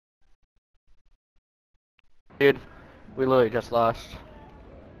Dude, we literally just lost.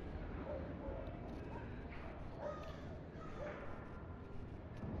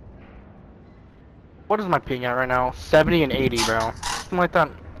 What is my ping at right now? 70 and 80, bro. Something like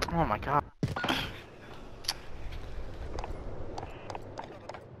that. Oh my god.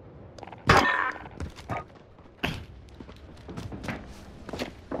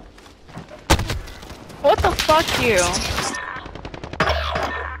 What the fuck, you?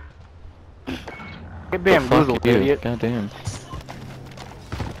 Get bamboozled, you, idiot. goddamn.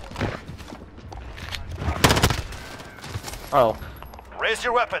 Oh. Raise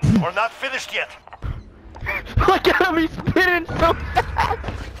your weapon. We're not finished yet. Look at him, he's spinning so fast!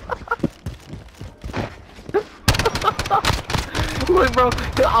 Look, bro,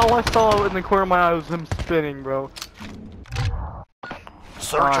 all I saw in the corner of my eye was him spinning, bro.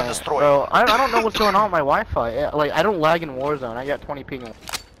 Search and destroy. Bro, I don't know what's going on with my Wi-Fi. Like, I don't lag in Warzone. I got 20 ping.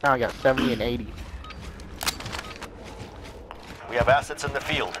 Now I got 70 and 80. We have assets in the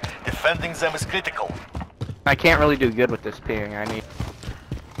field. Defending them is critical. I can't really do good with this ping. I need...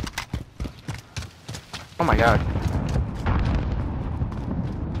 Oh my god.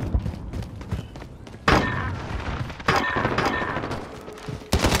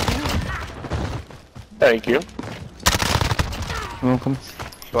 Thank you. Welcome.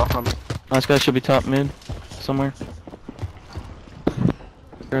 Welcome. Last guy should be top mid. Somewhere.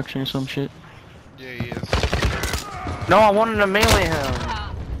 Direction or some shit. Yeah, he is. No, I wanted to melee him.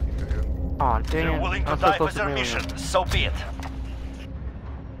 Aw, dang They're it. willing to I'm so die for close to their melee mission. him. So be it.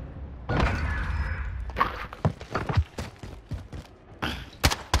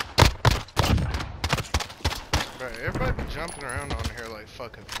 Bro, everybody be jumping around on here like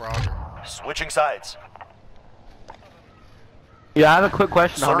fucking Frogger. Switching sides. Yeah, I have a quick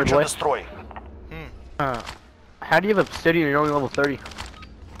question, Hunter Search and boy. destroy. How do you have obsidian and you're only level 30?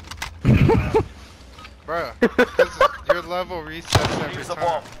 Bro, because your level resets every Use the time.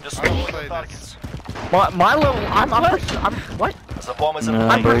 bomb. I Destroy don't the play targets. this. My level, I'm what? The bomb is in No,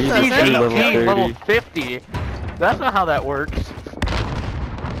 I'm bro, place. you prestige just level 18, level 30. 50. That's not how that works.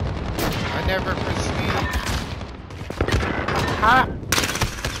 I never prestige. Huh?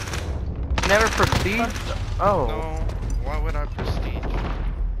 Never prestige? Oh. No, why would I prestige?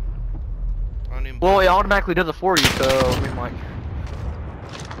 I don't even Well, it automatically does it for you, so, I mean, like...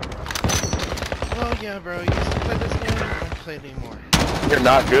 Well, yeah, bro, you used to play this game, I don't play it anymore. You're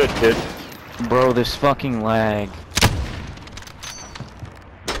not good, kid. Bro, this fucking lag.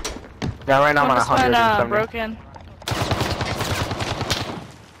 Yeah, right now I'm on This one, 170. broken.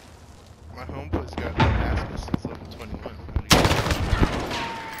 My homeboy's got Damascus since level 21.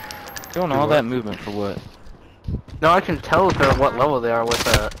 Doing all that movement for what? No, I can tell they're what level they are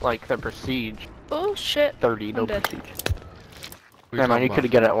with, like, the prestige. Oh shit. 30, no I'm dead. prestige. Never mind, you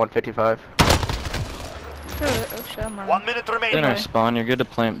could've get it at 155. Oh shit, I'm on. 1 minute In remaining. our spawn, you're good to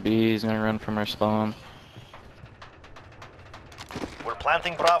plant B. He's gonna run from our spawn. We're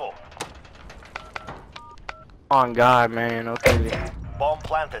planting Bravo. On God, man, okay. Bomb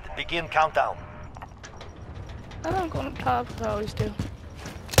planted. Begin countdown. I'm going up top, as I always do.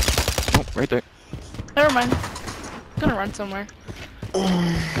 Oh, right there. Never mind. Gonna run somewhere.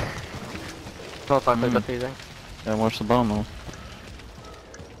 So if I pick up anything. Gotta watch the bomb though.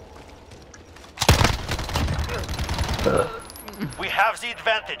 We have the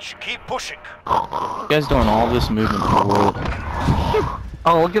advantage. Keep pushing. You guys doing all this movement for what?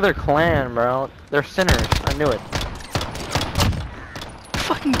 Oh, look at their clan, bro. They're sinners. I knew it.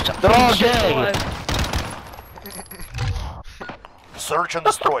 Fucking jump. They're all shit, gay. boy. Search and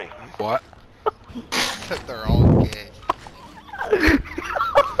destroy. What? They're all gay.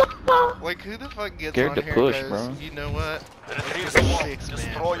 Like, who the fuck gets Scared on to here push, and bro. goes, you know what? Retrieve the bomb.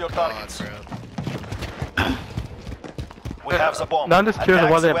 Destroy your targets. We have the bomb. No, I'm just curious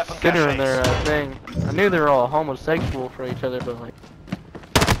Attack why the they have weapon Skinner in caches. their thing. I knew they were all homosexual for each other, but like...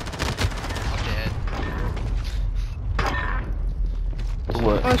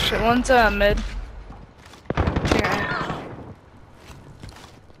 What? Oh shit, one's mid. Here.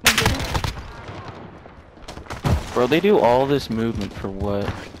 Bro, they do all this movement for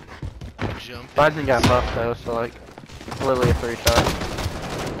what? Jump. Bison got buffed though, so like... Literally a 3-shot.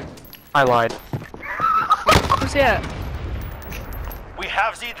 I lied. Who's he at? We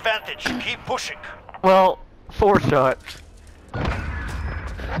have the advantage. Keep pushing. Well, 4-shot.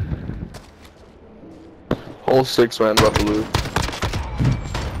 Whole 6 ran Buffalo.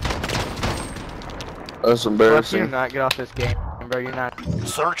 That's You're embarrassing. not get off this game, bro. You're not.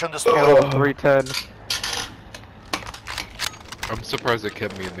 Search and You're destroy. level 310. I'm surprised it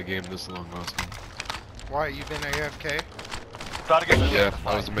kept me in the game this long, Austin. Why, you been AFK? Target Yeah,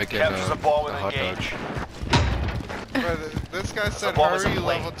 I was making Capture the ball a and hot dog. engage. Bro, this guy said bomb is hurry in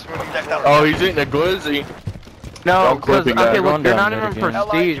play. level Protect 24. our- Oh, he's eating a glizzy. No, Don't because clipping okay, that. look, Going they're down not mid even again.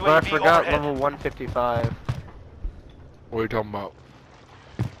 prestige, but I Allied forgot UAV level 155. What are you talking about?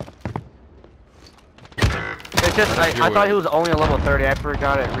 It's just I You're thought he right. was only a level 30. I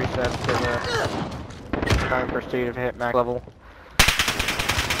forgot it resets to the time prestige to hit max level.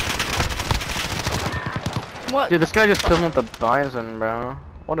 What? Dude, this guy just killed me with the bison, bro.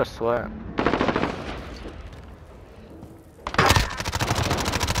 What a sweat.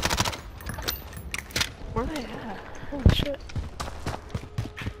 Where they at? Holy shit.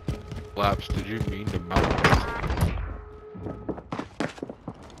 Laps, did you mean to mouth?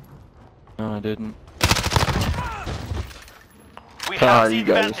 No, I didn't. We Ah, have the you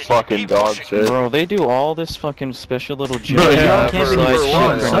guys advantage. fucking Keep dog pushing. shit. Bro, they do all this fucking special little jump. Bro, y'all Yeah, can't for even number shit.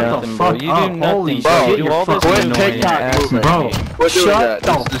 one. Shut nothing, the bro. fuck You up. do Holy nothing, bro. bro. You shit, do all you're this Quit annoying TikTok ass movement. Bro, game. Quit doing shut that.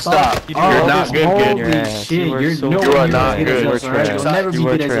 Just the stop. fuck You up. do You're all not this good, holding kid. your Holy ass. shit, You are you're so no You way are as not good good. as us, alright? You'll never be You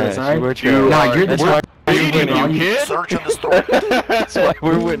were good as us, trash. alright? You were You trash. are. Nah, you're That's we're why we're beating you, winning. kid. Search and destroy. That's why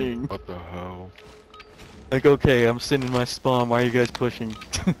we're winning. What the hell? Like, okay, I'm sitting in my spawn. Why are you guys pushing?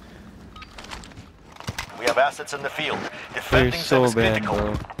 We have assets in the field. They're Defending them so is bad, critical.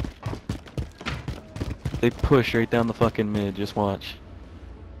 bro. They push right down the fucking mid. Just watch.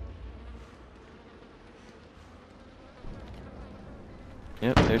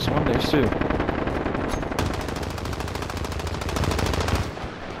 Yep, there's one. There's two.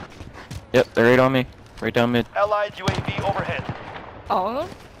 Yep, they're right on me. Right down mid. Allied UAV overhead. All of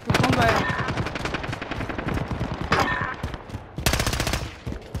them? There's one by.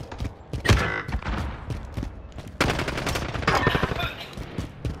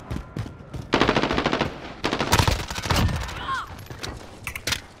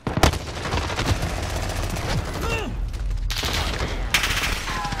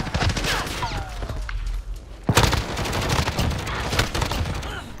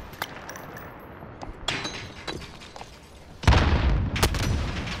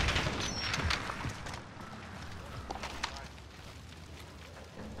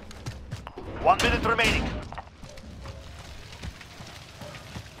 One minute remaining.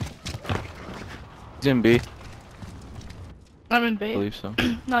 He's in B. I'm in I bait. believe so.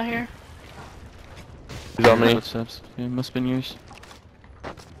 Not here. He's on me. Footsteps. Yeah, must have been yours.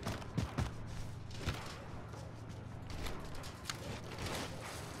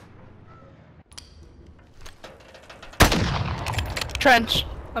 Trench.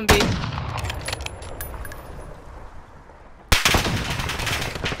 I'm B.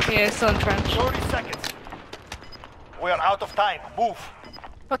 Yeah, it's still in trench. 30 seconds. We are out of time. Move.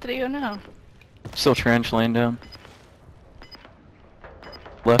 What did he go now? Still trench laying down.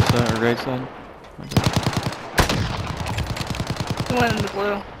 Left side or right side? He went into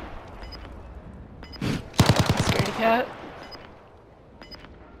blue. Scaredy cat.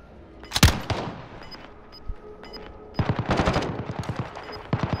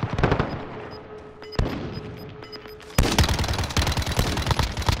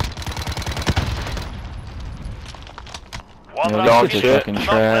 One No, round dog these shit. kids are fucking Don't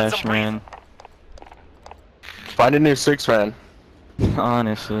let trash, them breathe. man. Find a new six man.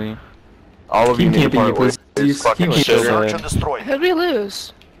 Honestly. All of you Keep need to camping, you part with pussies. this fucking Keep shit. camping. Search and destroy. Who'd we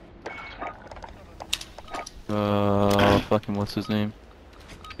lose? Fucking what's his name?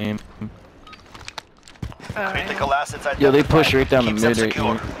 Name. Critical assets identified. Yeah, they push right down the Keep them mid right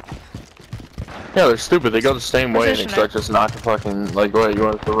secure. here. Yeah, they're stupid. They go the same way and Position expect us not to fucking like. What, you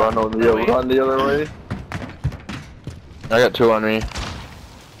want us to run over the other, run the other way? I got two on me.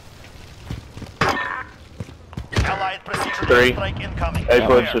 Allied precision Three. strike incoming. A push.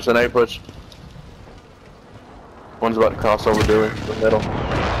 Beware. Just an A push. One's about to cross over to the middle.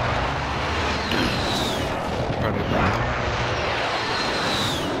 Trying to-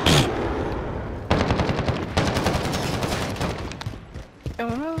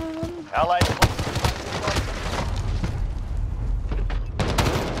 Allied.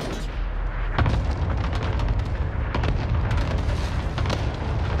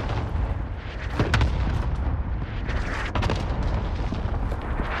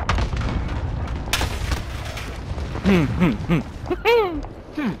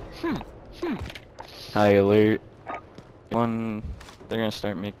 High alert. One, they're gonna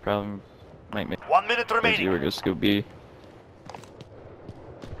start might make 1 minute you remaining. were just go B.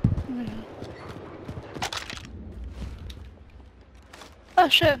 Oh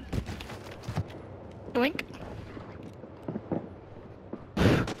shit. Blink.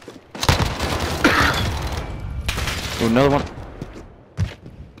 Oh, another one.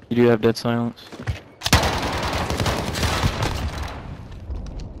 You do have dead silence.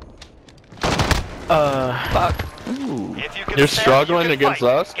 Fuck. Ooh. If you can You're stand, struggling you can against fight.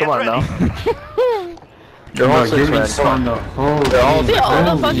 us? Get Come on ready. now. They're all Bro, you're 6 man. installing the whole They're all See,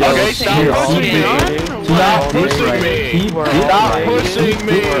 all the fucking Okay, things stop are pushing me. on, or Stop what? pushing me. Keep Stop dick pushing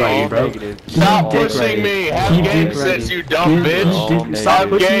me. ready, bro. Negative. Stop Keep dick pushing ready. me. Have Keep game dick ready. sense, you dumb Keep bitch. dick- Stop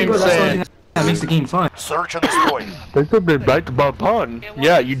pushing game me, bro. That's the only sense. thing that makes the game fun. Search and destroy. They could be back to my pun.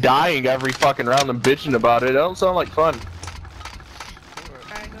 Yeah, you dying every fucking round and bitching about it. That don't sound like fun.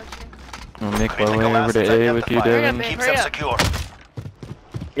 I'll make my Critical way over to assets A with you, identified. Devin. Hurry Keep up, them hurry secure.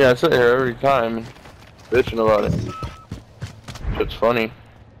 Yeah, I sit here every time and bitching about it. Shit's funny.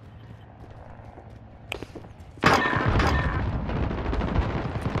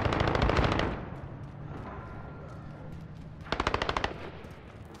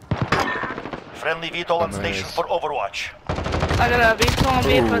 Friendly VTOL on station Nice. for Overwatch. I got a VTOL on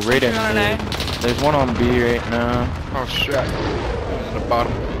B Ooh, for right sentry in gunner mid. A. There's one on B right now. Oh shit. In the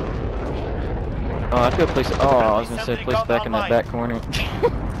bottom. Oh, I could place. Oh, I was gonna say place back in that back corner.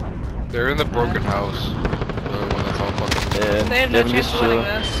 They're in the broken house. The one that's all fucking. Yeah, They have no Devin, chance just of winning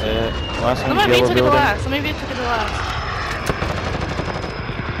chill. this. Yeah, last Let one's me be yellow took it to building. last. Let me be took it to last.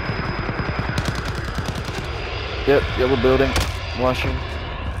 Yep, yellow building. Washing.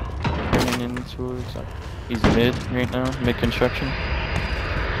 Bringing in towards. He's mid right now. Mid construction.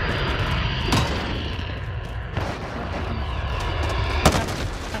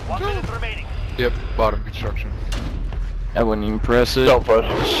 1 minute remaining. Yep, bottom construction. I wouldn't even press it. Don't push.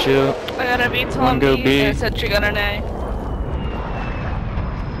 Just chill. I got a VTOL One on go B, B. and a sentry gunner in A.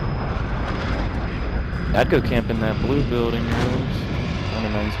 I'd go camp in that blue building, Rose. I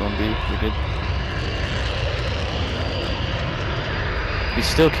don't know he's gonna be. We good. He's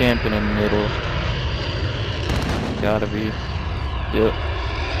still camping in the middle. Gotta be. Yep.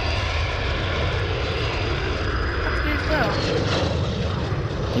 Let's go.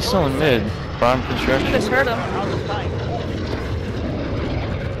 He's still in mid. Bottom You construction. just heard him.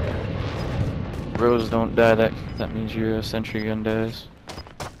 Rose, don't die. That means your sentry gun dies.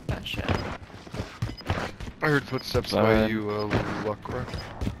 Oh shit. I heard footsteps by Bye. you, Lucra.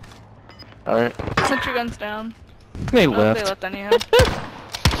 Alright. Sentry gun's down. They Oh, left. they left anyhow.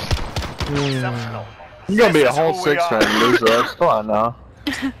 Exceptional. You're gonna be a This is whole who we 6 are. man and lose us. Come on now.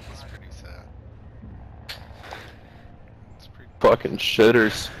 That's pretty sad. It's pretty. Fucking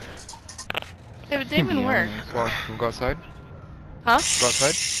shitters. Yeah, but it didn't even work. Come on, can we go outside? Huh? Go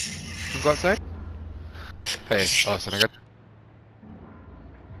outside? Can we go outside? Hey, Austin, I got